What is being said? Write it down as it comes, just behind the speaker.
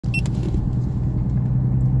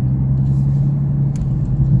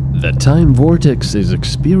The time vortex is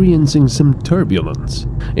experiencing some turbulence.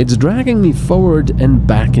 It's dragging me forward and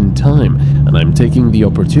back in time, and I'm taking the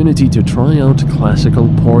opportunity to try out classical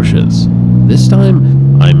Porsches. This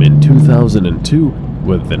time, I'm in 2002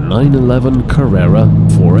 with the 911 Carrera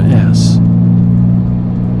 4S.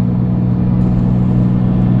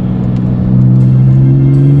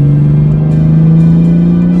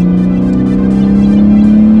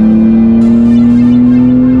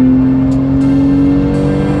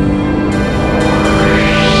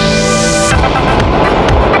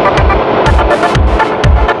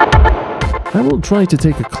 I will try to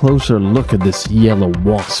take a closer look at this yellow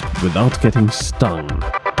wasp without getting stung.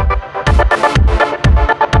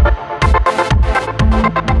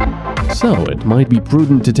 So it might be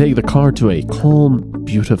prudent to take the car to a calm,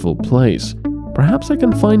 beautiful place. Perhaps I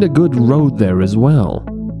can find a good road there as well.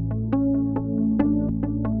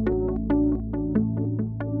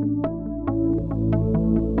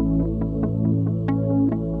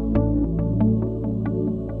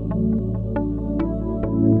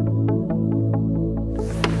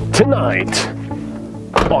 Tonight,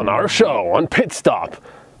 on our show on Pit Stop,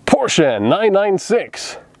 Porsche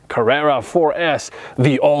 996, Carrera 4S,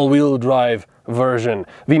 the all-wheel drive version.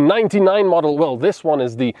 The 99 model, well, this one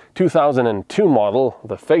is the 2002 model,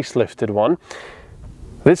 the facelifted one.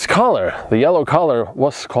 This color, the yellow color,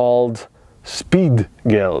 was called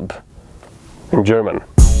Speedgelb in German.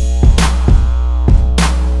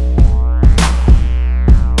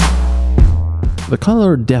 The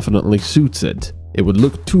color definitely suits it. It would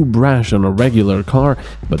look too brash on a regular car,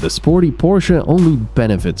 but the sporty Porsche only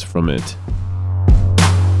benefits from it.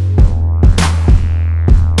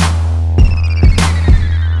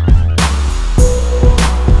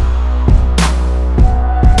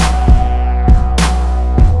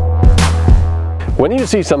 When you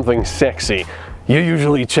see something sexy, you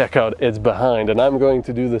usually check out its behind, and I'm going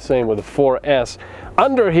to do the same with the 4S.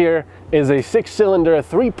 Under here is a 6-cylinder,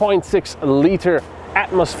 3.6-liter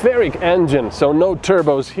atmospheric engine, so no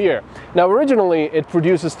turbos here. Now originally it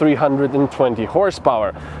produces 320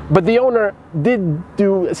 horsepower, but the owner did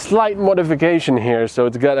do a slight modification here, so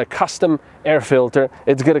it's got a custom air filter,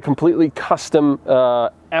 it's got a completely custom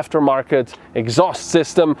aftermarket exhaust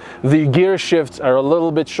system, the gear shifts are a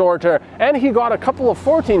little bit shorter, and he got a couple of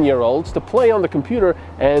 14-year-olds to play on the computer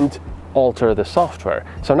and alter the software.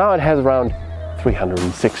 So now it has around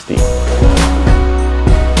 360.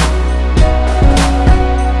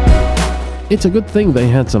 It's a good thing they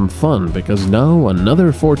had some fun, because now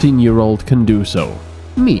another 14-year-old can do so.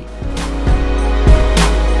 Me.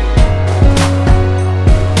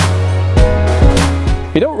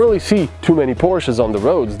 You don't really see too many Porsches on the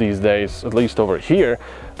roads these days, at least over here,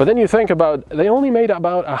 but then you think about, they only made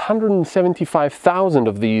about 175,000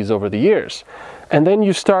 of these over the years. And then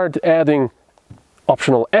you start adding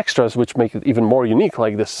optional extras which make it even more unique,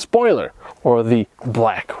 like this spoiler, or the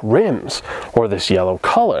black rims, or this yellow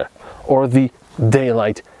color, or the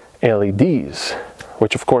daylight LEDs,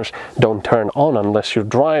 which of course don't turn on unless you're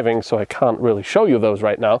driving, so I can't really show you those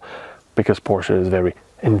right now because Porsche is very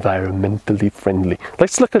environmentally friendly.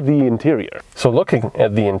 Let's look at the interior. So looking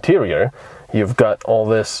at the interior, you've got all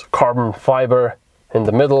this carbon fiber in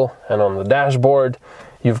the middle and on the dashboard.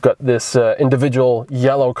 You've got this individual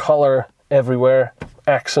yellow color everywhere,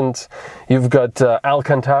 accents. You've got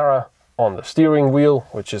Alcantara on the steering wheel,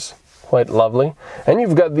 which is quite lovely, and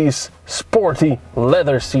you've got these sporty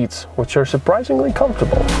leather seats which are surprisingly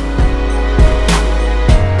comfortable.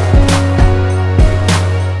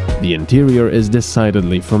 The interior is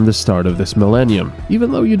decidedly from the start of this millennium,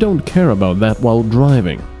 even though you don't care about that while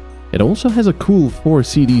driving. It also has a cool 4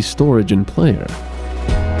 CD storage and player.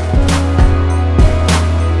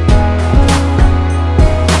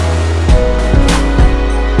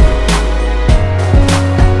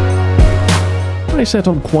 I sat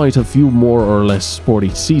on quite a few more or less sporty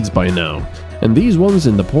seats by now, and these ones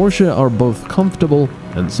in the Porsche are both comfortable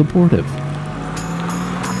and supportive.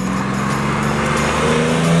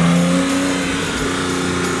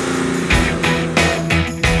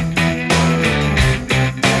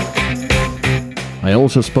 I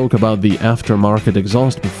also spoke about the aftermarket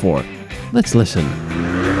exhaust before. Let's listen.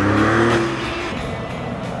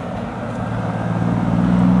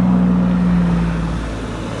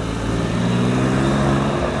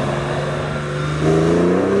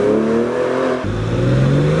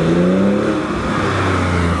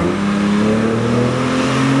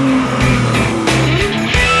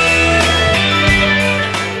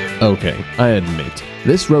 Okay, I admit,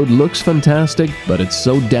 this road looks fantastic, but it's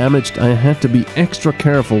so damaged I had to be extra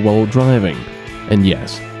careful while driving. And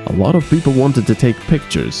yes, a lot of people wanted to take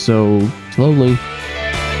pictures, so slowly.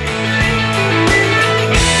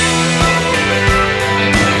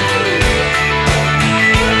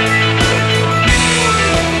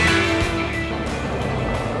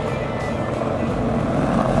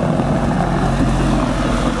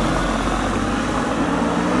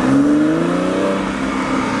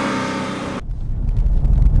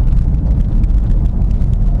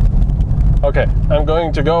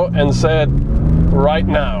 going to go and say it right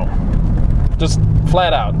now. Just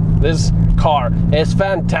flat out. This car is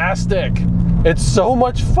fantastic. It's so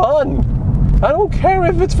much fun. I don't care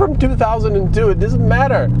if it's from 2002. It doesn't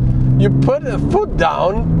matter. You put a foot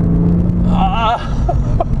down.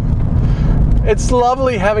 It's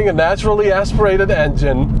lovely having a naturally aspirated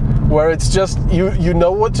engine where it's just, you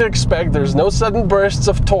know what to expect. There's no sudden bursts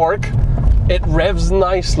of torque. It revs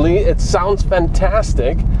nicely. It sounds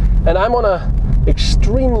fantastic. And I'm on a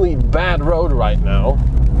extremely bad road right now.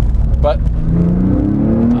 But,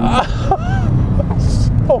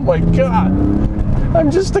 oh my God. I'm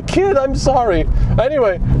just a kid, I'm sorry.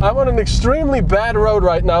 Anyway, I'm on an extremely bad road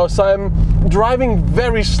right now, so I'm driving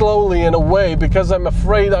very slowly in a way because I'm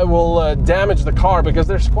afraid I will damage the car because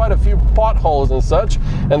there's quite a few potholes and such,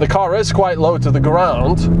 and the car is quite low to the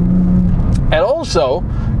ground. And also,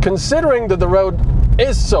 considering that the road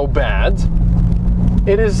is so bad,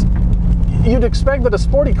 you'd expect that a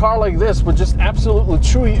sporty car like this would just absolutely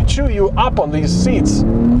chew you up on these seats.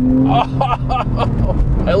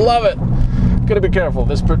 Oh, I love it. Gotta be careful,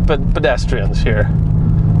 there's pedestrians here.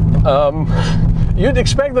 You'd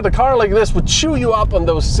expect that a car like this would chew you up on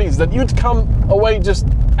those seats, that you'd come away just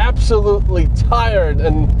absolutely tired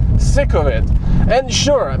and sick of it. And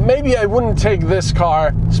sure, maybe I wouldn't take this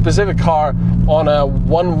specific car, on a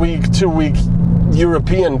 1 week, 2 week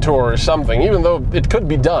European tour or something, even though it could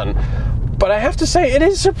be done. But I have to say, it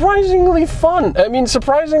is surprisingly fun. I mean,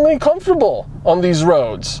 surprisingly comfortable on these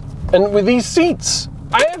roads. And with these seats,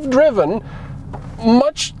 I have driven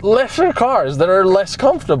much lesser cars that are less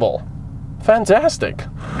comfortable. Fantastic.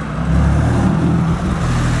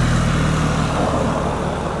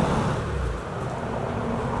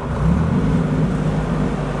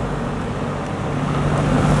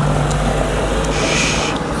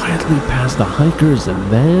 Quietly past the hikers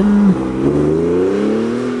and then...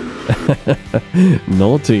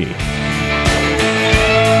 Naughty.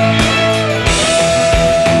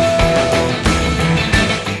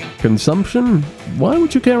 Consumption? Why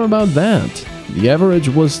would you care about that? The average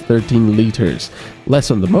was 13 liters.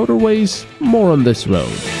 Less on the motorways, more on this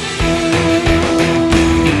road.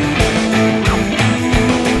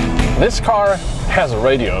 This car has a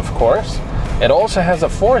radio, of course. It also has a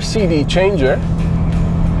 4-CD changer.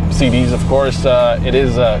 CDs, of course, it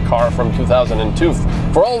is a car from 2002.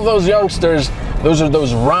 For all of those youngsters, those are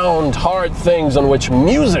those round, hard things on which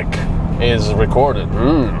music is recorded.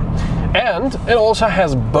 And it also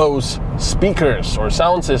has Bose speakers or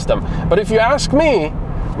sound system. But if you ask me,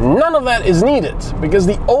 none of that is needed, because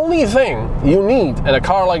the only thing you need in a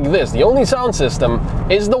car like this, the only sound system,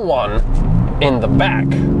 is the one in the back.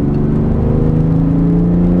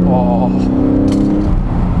 Oh,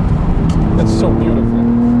 that's so beautiful.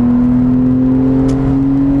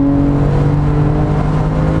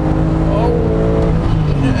 Oh,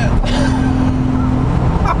 yeah.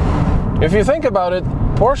 If you think about it,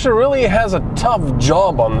 Porsche really has a tough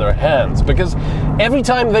job on their hands, because every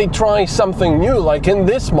time they try something new, like in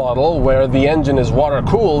this model where the engine is water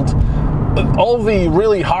cooled, all the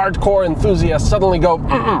really hardcore enthusiasts suddenly go,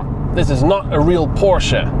 this is not a real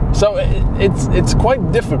Porsche. So it's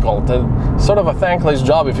quite difficult, sort of a thankless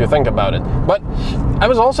job if you think about it. But I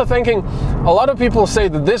was also thinking, a lot of people say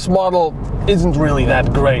that this model isn't really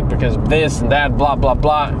that great because this and that, blah, blah,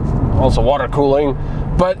 blah, also water cooling.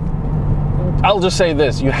 But I'll just say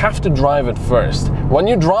this, you have to drive it first. When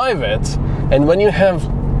you drive it, and when you have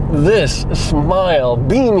this smile,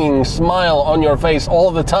 beaming smile on your face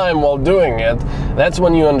all the time while doing it, that's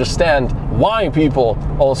when you understand why people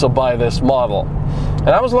also buy this model. And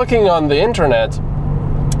I was looking on the internet,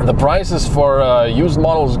 the prices for used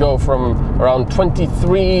models go from around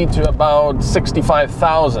 23 to about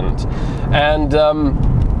 65,000. And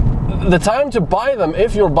the time to buy them,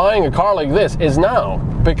 if you're buying a car like this, is now,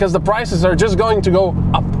 because the prices are just going to go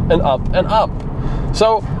up and up and up.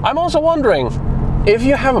 So I'm also wondering, if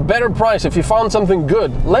you have a better price, if you found something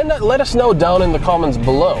good, let us know down in the comments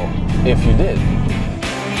below if you did.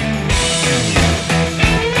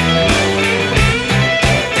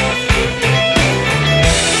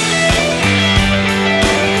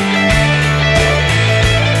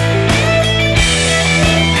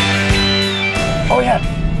 Oh yeah,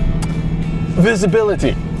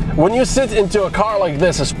 visibility. When you sit into a car like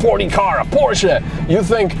this, a sporty car, a Porsche, you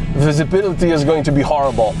think visibility is going to be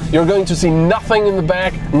horrible. You're going to see nothing in the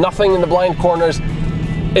back, nothing in the blind corners.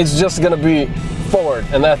 It's just going to be forward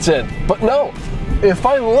and that's it. But no, if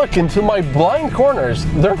I look into my blind corners,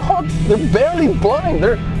 they're barely blind.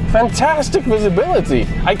 They're fantastic visibility.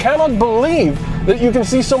 I cannot believe that you can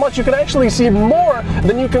see so much. You can actually see more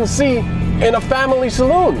than you can see in a family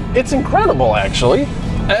saloon. It's incredible, actually.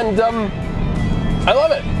 And I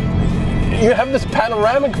love it. You have this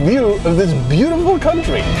panoramic view of this beautiful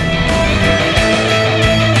country.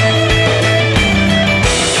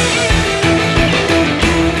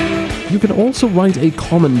 You can also write a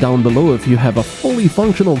comment down below if you have a fully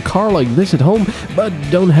functional car like this at home, but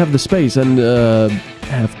don't have the space and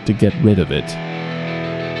have to get rid of it.